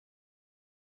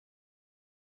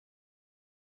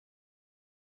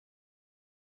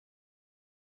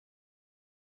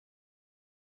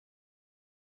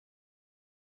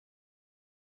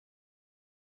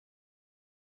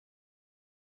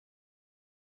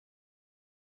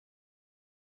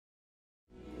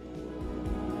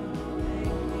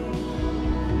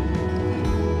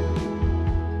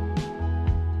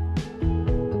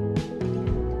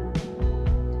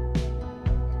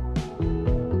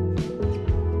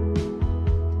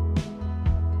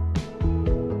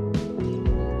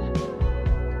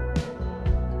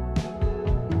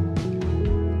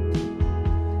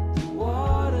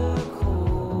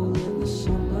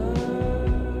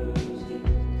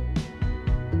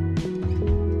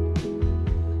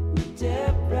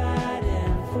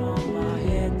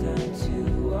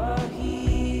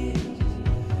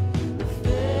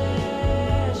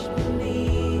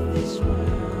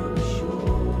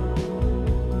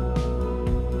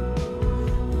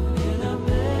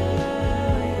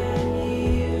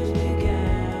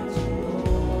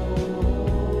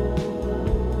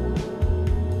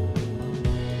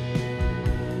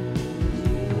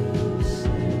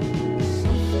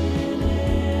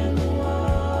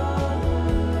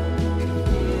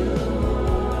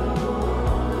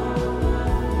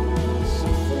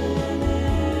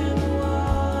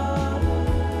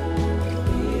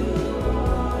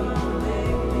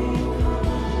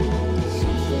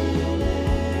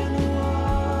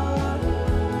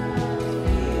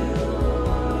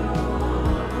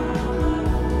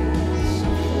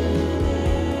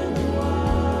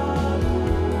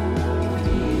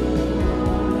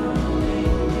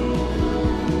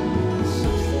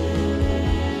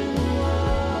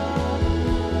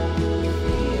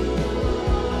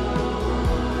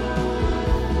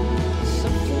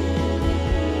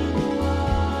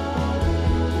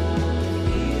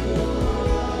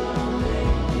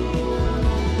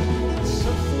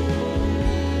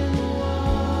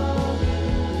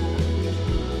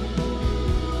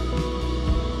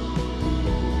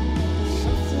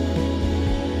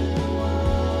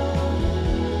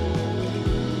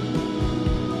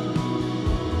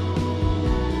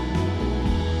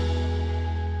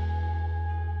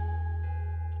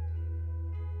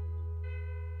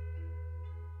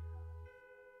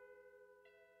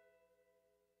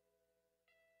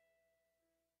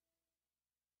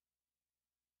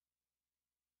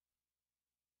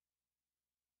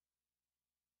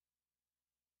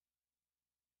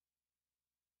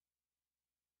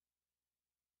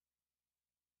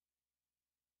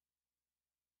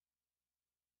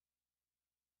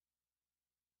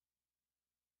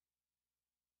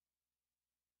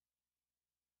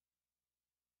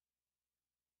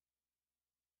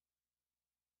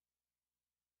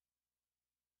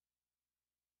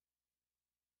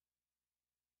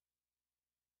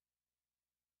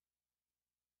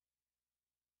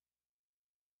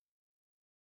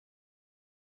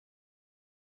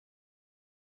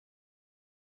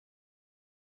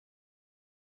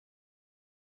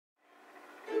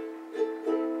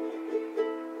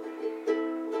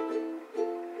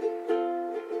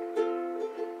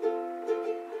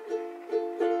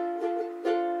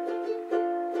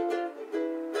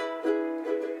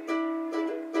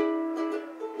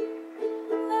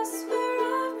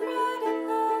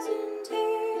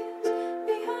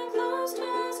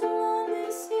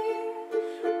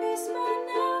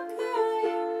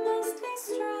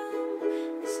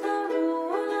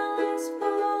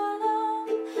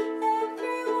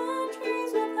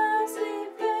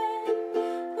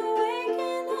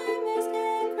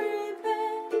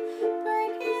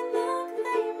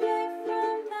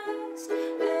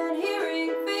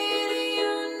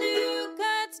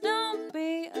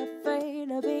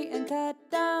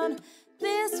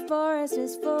forest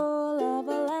is full of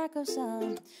a lack of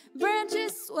sun.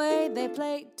 Branches sway, they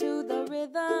play to the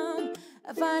rhythm.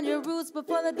 Find your roots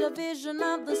before the division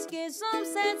of the schism.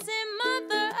 Sense in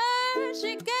Mother Earth,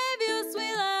 she gave you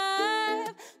sweet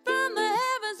life. From the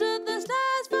heavens to the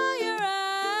stars for your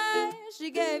eyes.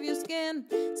 She gave you skin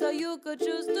so you could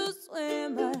choose to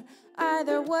swim. But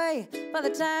either way, by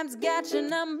the time's got your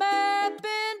number.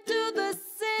 Been to the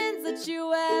sins that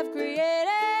you have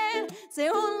created. Say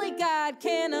only God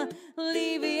can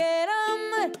alleviate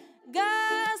them.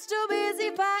 God's too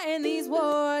busy fighting these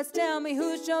wars. Tell me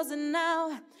who's chosen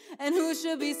now and who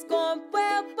should be scorned.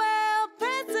 Well,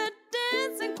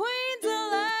 presidents and queens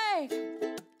alike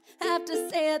have to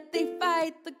say that they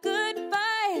fight the good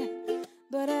fight.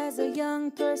 But as a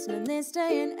young person in this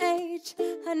day and age,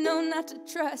 I know not to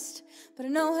trust, but I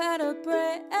know how to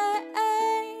pray.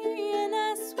 And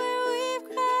I swear we've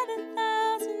cried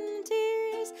 1,000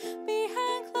 tears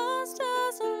behind closed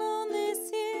doors alone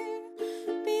this year.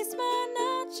 Be smart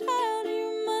now, child,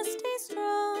 you must stay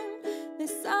strong.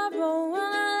 This sorrow will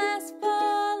not last for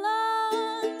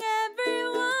long.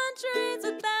 Everyone dreams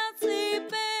without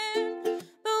sleeping,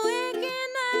 but waking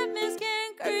nightmares can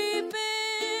creep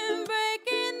in.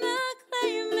 Breaking the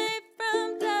clay made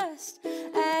from dust,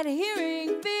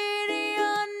 adhering feet to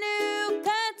your new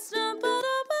cuts.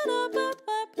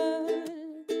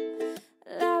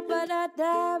 La ba da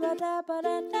da ba da ba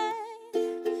da da.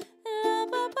 La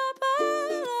ba ba ba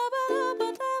la ba da ba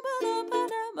da ba da ba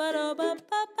da ba da ba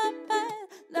ba ba ba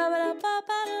la ba da ba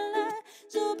ba la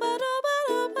so ba da ba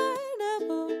da ba da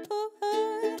boo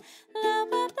boo la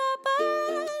ba da ba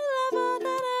la ba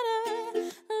da da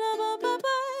da la ba ba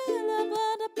ba la ba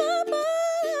da ba ba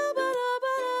la ba da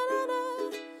ba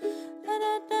da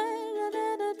da da da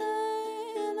da da.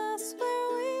 And I swear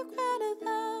we've cried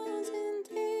 1,000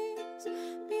 tears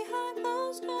behind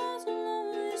closed doors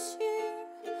alone this year.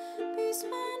 Be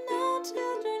smart now till